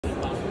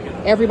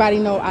Everybody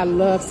know I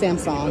love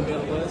Samsung.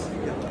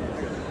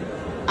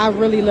 I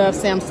really love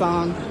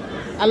Samsung.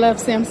 I love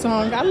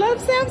Samsung. I love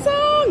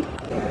Samsung.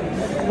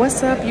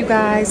 What's up, you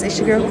guys? It's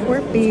your girl,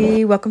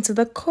 Corbie. Welcome to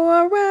the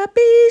Cora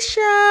B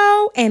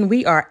Show. And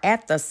we are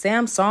at the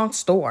Samsung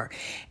store.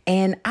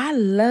 And I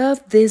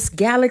love this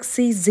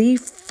Galaxy Z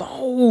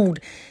Fold.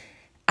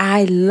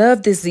 I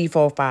love this Z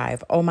Fold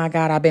 5. Oh my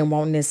God, I've been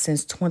wanting this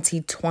since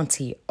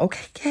 2020.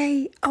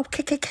 Okay. I'm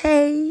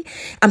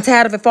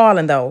tired of it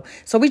falling though.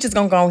 So we just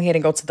gonna go ahead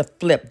and go to the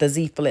flip, the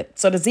Z Flip.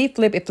 So the Z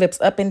Flip, it flips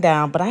up and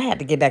down, but I had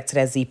to get back to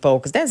that Z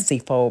Fold because that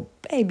Z Fold,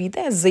 baby,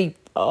 that Z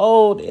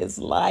Fold is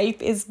life.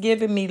 It's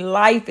giving me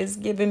life. It's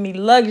giving me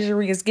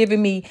luxury. It's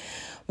giving me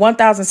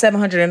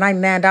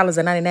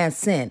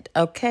 $1,799.99.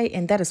 Okay,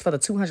 and that is for the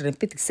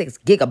 256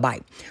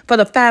 gigabyte. For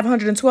the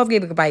 512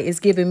 gigabyte, it's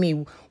giving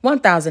me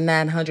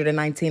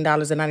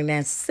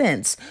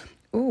 $1,919.99.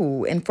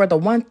 Ooh, and for the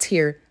 1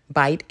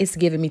 terabyte, it's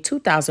giving me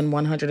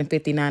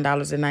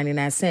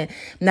 $2,159.99.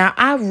 Now,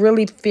 I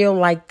really feel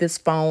like this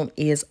phone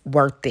is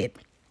worth it.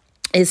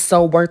 It's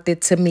so worth it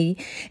to me.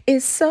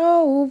 It's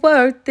so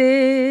worth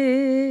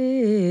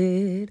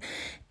it.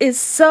 It's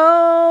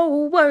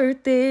so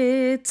worth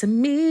it to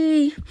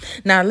me.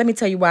 Now, let me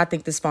tell you why I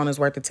think this phone is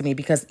worth it to me.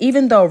 Because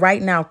even though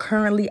right now,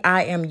 currently,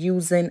 I am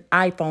using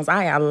iPhones,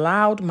 I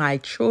allowed my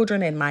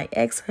children and my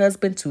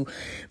ex-husband to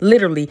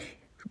literally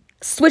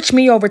switch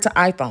me over to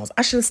iPhones.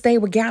 I should have stayed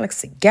with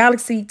Galaxy.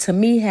 Galaxy, to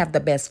me, have the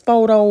best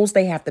photos.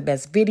 They have the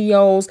best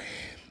videos.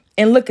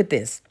 And look at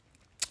this.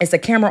 It's a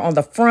camera on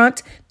the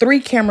front, 3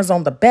 cameras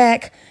on the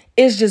back.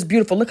 It's just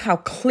beautiful. Look how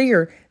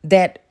clear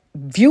that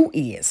view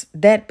is.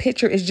 That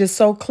picture is just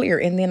so clear.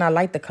 And then I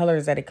like the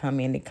colors that it come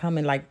in. They come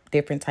in like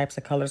different types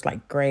of colors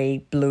like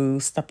gray,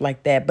 blue, stuff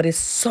like that. But it's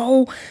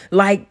so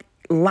like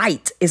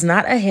light. It's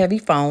not a heavy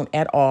phone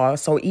at all.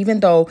 So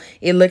even though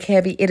it look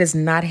heavy, it is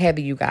not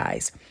heavy, you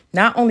guys.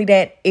 Not only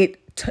that, it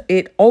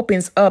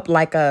opens up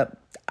like a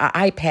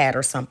iPad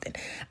or something.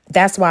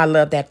 That's why I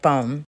love that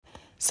phone.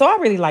 So I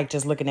really like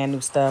just looking at new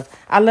stuff.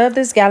 I love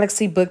this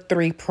Galaxy Book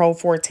 3 Pro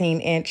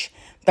 14-inch.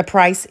 The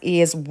price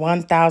is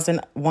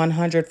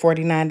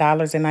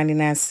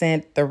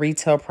 $1,149.99. The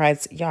retail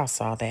price, y'all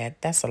saw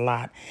that. That's a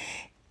lot.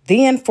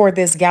 Then for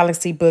this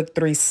Galaxy Book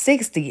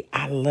 360,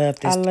 I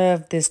love this. I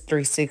love this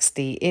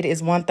 360. It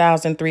is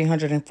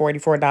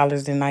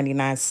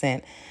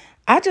 $1,344.99.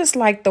 I just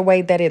like the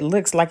way that it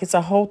looks, like it's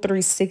a whole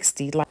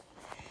 360.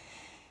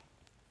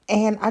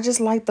 And I just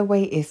like the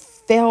way it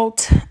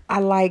felt.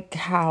 I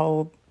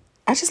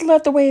just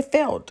love the way it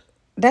felt.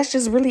 That's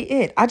just really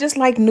it. I just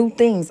like new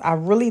things. I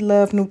really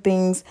love new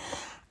things.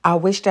 I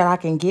wish that I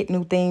can get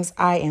new things.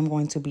 I am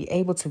going to be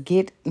able to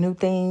get new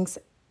things.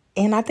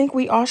 And I think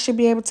we all should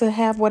be able to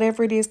have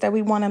whatever it is that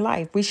we want in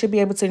life. We should be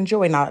able to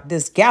enjoy. Now,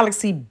 this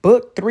Galaxy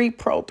Book 3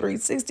 Pro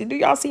 360, do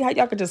y'all see how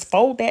y'all can just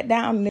fold that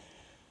down?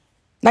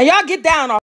 Now, y'all get down off.